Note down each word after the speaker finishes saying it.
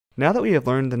Now that we have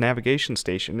learned the navigation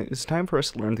station, it is time for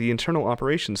us to learn the internal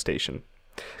operations station.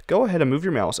 Go ahead and move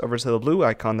your mouse over to the blue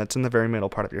icon that's in the very middle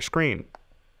part of your screen.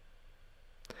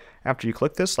 After you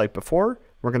click this, like before,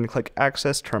 we're going to click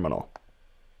Access Terminal.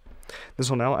 This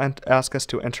will now ask us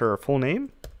to enter our full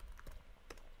name.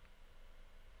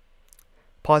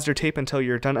 Pause your tape until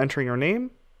you're done entering your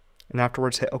name, and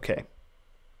afterwards hit OK.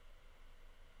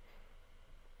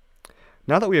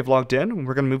 Now that we have logged in,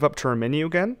 we're going to move up to our menu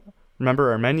again.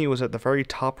 Remember, our menu is at the very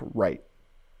top right.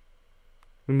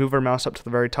 We move our mouse up to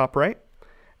the very top right,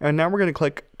 and now we're going to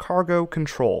click Cargo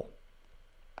Control.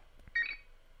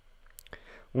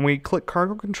 When we click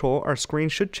Cargo Control, our screen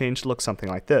should change to look something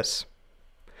like this.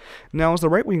 Now, as the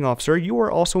right wing officer, you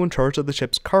are also in charge of the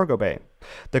ship's cargo bay.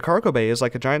 The cargo bay is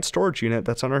like a giant storage unit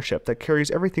that's on our ship that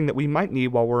carries everything that we might need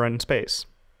while we're in space.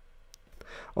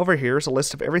 Over here is a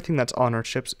list of everything that's on our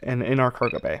ships and in our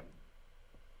cargo bay.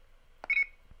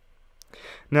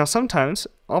 Now, sometimes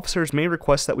officers may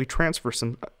request that we transfer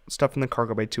some stuff in the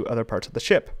cargo bay to other parts of the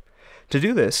ship. To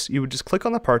do this, you would just click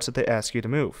on the parts that they ask you to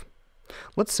move.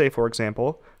 Let's say, for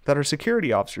example, that our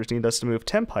security officers need us to move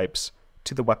 10 pipes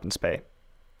to the weapons bay.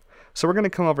 So we're going to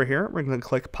come over here, we're going to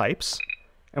click Pipes,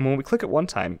 and when we click it one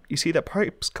time, you see that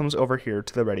Pipes comes over here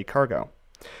to the ready cargo.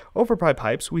 Over by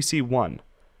Pipes, we see 1.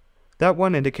 That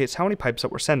 1 indicates how many pipes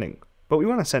that we're sending, but we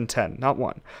want to send 10, not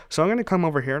 1. So I'm going to come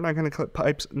over here and I'm going to click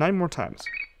Pipes 9 more times.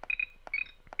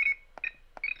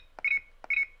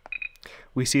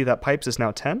 We see that Pipes is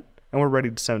now 10, and we're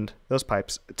ready to send those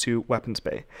pipes to Weapons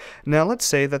Bay. Now let's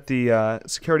say that the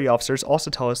security officers also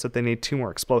tell us that they need 2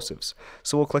 more explosives.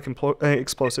 So we'll click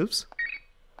Explosives.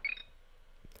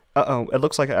 Uh-oh, it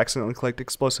looks like I accidentally clicked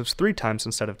Explosives 3 times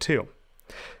instead of 2.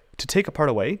 To take a part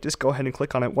away, just go ahead and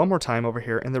click on it one more time over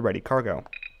here in the Ready Cargo.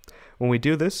 When we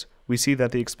do this, we see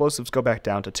that the explosives go back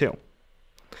down to 2.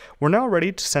 We're now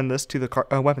ready to send this to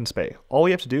the Weapons Bay. All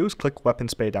we have to do is click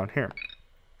Weapons Bay down here.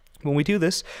 When we do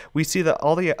this, we see that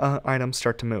all the items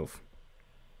start to move.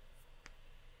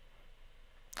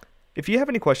 If you have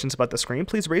any questions about the screen,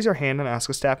 please raise your hand and ask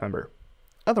a staff member.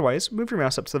 Otherwise, move your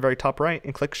mouse up to the very top right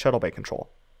and click Shuttle Bay Control.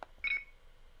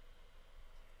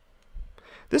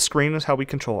 This screen is how we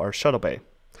control our shuttle bay.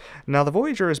 Now, the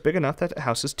Voyager is big enough that it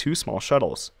houses 2 small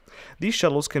shuttles. These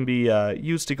shuttles can be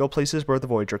used to go places where the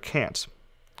Voyager can't.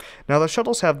 Now, the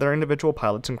shuttles have their individual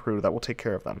pilots and crew that will take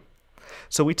care of them.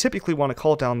 So we typically want to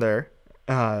call down there,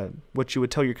 which you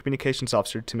would tell your communications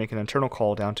officer to make an internal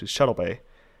call down to Shuttle Bay,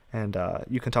 and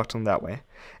you can talk to them that way,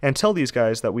 and tell these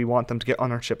guys that we want them to get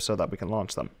on our ship so that we can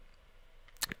launch them.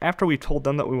 After we've told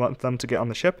them that we want them to get on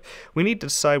the ship, we need to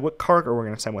decide what cargo we're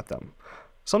going to send with them.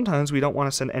 Sometimes we don't want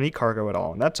to send any cargo at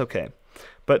all, and that's okay.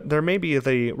 But there may be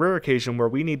the rare occasion where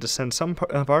we need to send some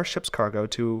of our ship's cargo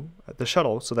to the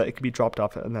shuttle so that it can be dropped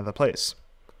off at another place.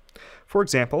 For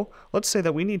example, let's say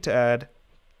that we need to add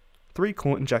 3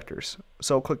 coolant injectors.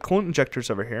 So I'll click coolant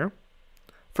injectors over here.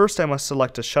 First, I must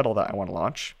select a shuttle that I want to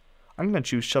launch. I'm going to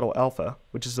choose Shuttle Alpha,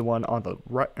 which is the one on the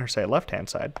right, or say left-hand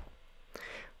side.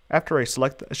 After I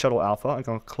select the Shuttle Alpha, I'm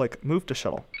going to click Move to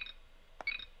Shuttle.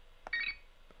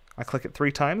 I click it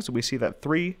 3 times, and we see that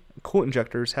 3 coolant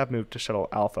injectors have moved to Shuttle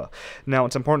Alpha. Now,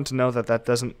 it's important to know that that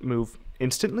doesn't move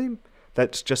instantly.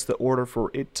 That's just the order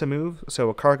for it to move, so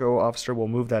a cargo officer will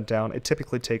move that down. It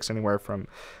typically takes anywhere from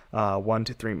 1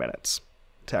 to 3 minutes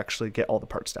to actually get all the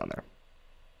parts down there.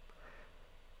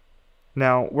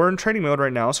 Now, we're in training mode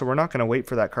right now, so we're not going to wait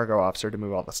for that cargo officer to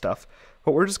move all the stuff,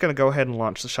 but we're just going to go ahead and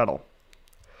launch the shuttle.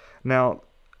 Now,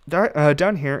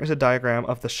 down here is a diagram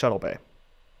of the shuttle bay.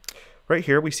 Right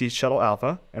here we see Shuttle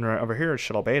Alpha, and right over here is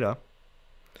Shuttle Beta.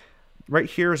 Right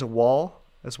here is a wall,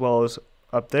 as well as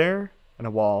up there, and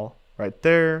a wall right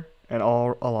there, and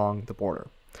all along the border.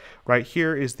 Right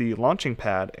here is the launching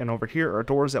pad, and over here are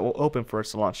doors that will open for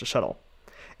us to launch the shuttle.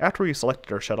 After we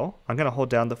selected our shuttle, I'm going to hold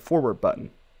down the forward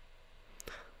button.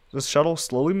 The shuttle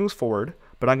slowly moves forward,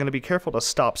 but I'm going to be careful to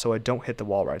stop so I don't hit the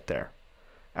wall right there.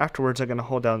 Afterwards, I'm going to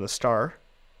hold down the star.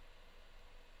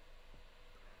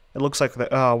 It looks like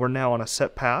we're now on a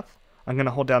set path. I'm going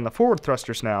to hold down the forward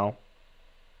thrusters now.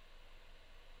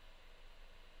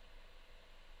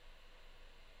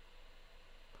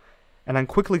 And I'm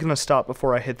quickly going to stop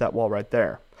before I hit that wall right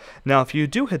there. Now, if you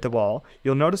do hit the wall,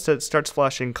 you'll notice that it starts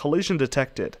flashing collision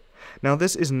detected. Now,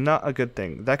 this is not a good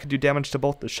thing. That could do damage to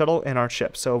both the shuttle and our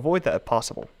ship, so avoid that if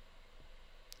possible.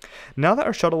 Now that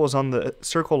our shuttle is on the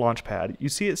circle launch pad, you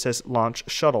see it says Launch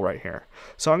Shuttle right here.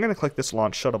 So I'm going to click this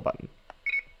Launch Shuttle button.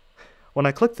 When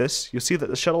I click this, you'll see that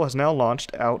the shuttle has now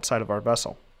launched outside of our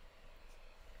vessel.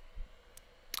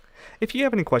 If you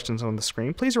have any questions on the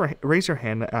screen, please raise your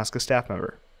hand and ask a staff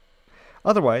member.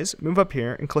 Otherwise, move up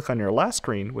here and click on your last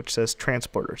screen, which says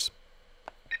Transporters.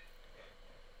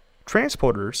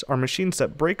 Transporters are machines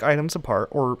that break items apart,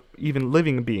 or even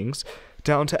living beings,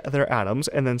 down to their atoms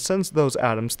and then sends those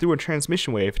atoms through a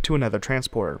transmission wave to another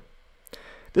transporter.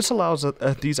 This allows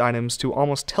these items to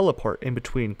almost teleport in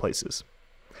between places.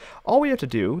 All we have to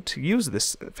do to use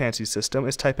this fancy system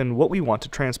is type in what we want to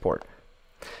transport.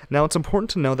 Now it's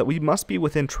important to know that we must be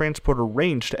within transporter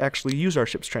range to actually use our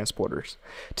ship's transporters.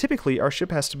 Typically, our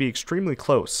ship has to be extremely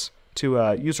close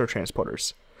to use our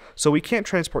transporters, so we can't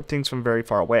transport things from very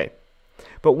far away.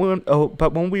 But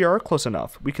when we are close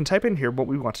enough, we can type in here what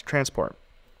we want to transport.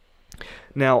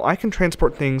 Now, I can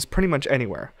transport things pretty much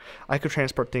anywhere. I could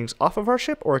transport things off of our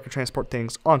ship, or I could transport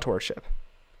things onto our ship.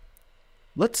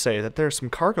 Let's say that there's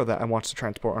some cargo that I want to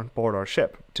transport on board our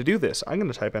ship. To do this, I'm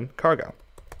going to type in cargo.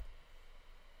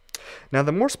 Now,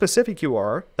 the more specific you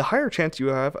are, the higher chance you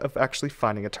have of actually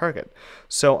finding a target.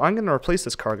 So I'm going to replace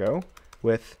this cargo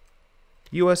with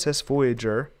USS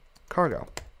Voyager cargo.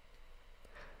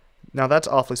 Now that's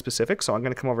awfully specific, so I'm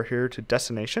going to come over here to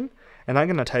destination, and I'm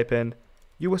going to type in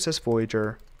USS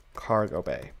Voyager cargo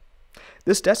bay.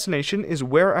 This destination is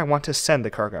where I want to send the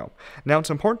cargo. Now it's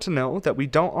important to know that we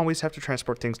don't always have to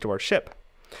transport things to our ship.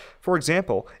 For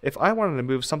example, if I wanted to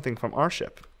move something from our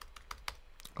ship,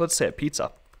 let's say a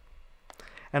pizza,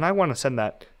 and I want to send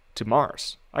that to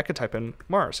Mars, I could type in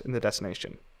Mars in the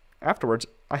destination. Afterwards,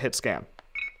 I hit scan.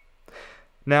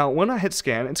 Now, when I hit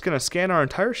scan, it's going to scan our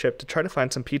entire ship to try to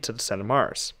find some pizza to send to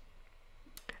Mars.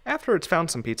 After it's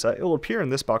found some pizza, it will appear in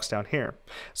this box down here.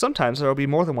 Sometimes there will be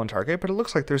more than one target, but it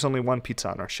looks like there's only one pizza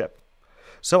on our ship.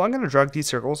 So I'm going to drag these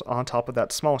circles on top of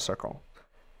that small circle.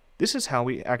 This is how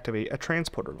we activate a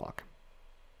transporter lock.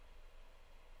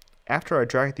 After I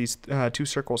drag these two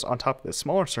circles on top of this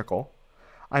smaller circle,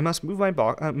 I must move my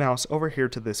mouse over here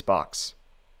to this box.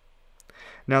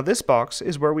 Now this box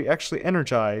is where we actually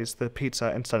energize the pizza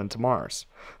and send it to Mars.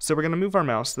 So we're going to move our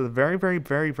mouse to the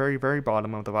very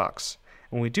bottom of the box.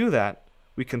 When we do that,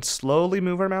 we can slowly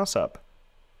move our mouse up,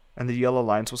 and the yellow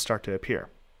lines will start to appear.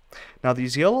 Now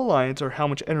these yellow lines are how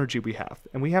much energy we have,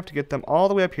 and we have to get them all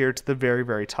the way up here to the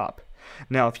very top.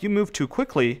 Now if you move too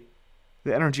quickly,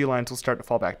 the energy lines will start to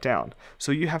fall back down.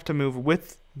 So you have to move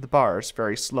with the bars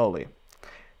very slowly.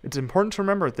 It's important to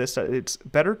remember that it's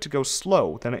better to go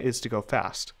slow than it is to go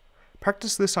fast.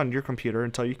 Practice this on your computer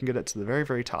until you can get it to the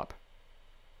very top.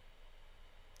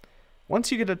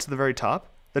 Once you get it to the very top,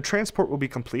 the transport will be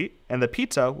complete and the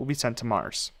pizza will be sent to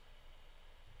Mars.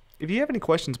 If you have any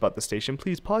questions about the station,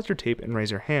 please pause your tape and raise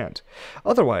your hand.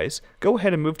 Otherwise, go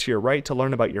ahead and move to your right to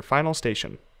learn about your final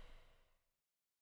station.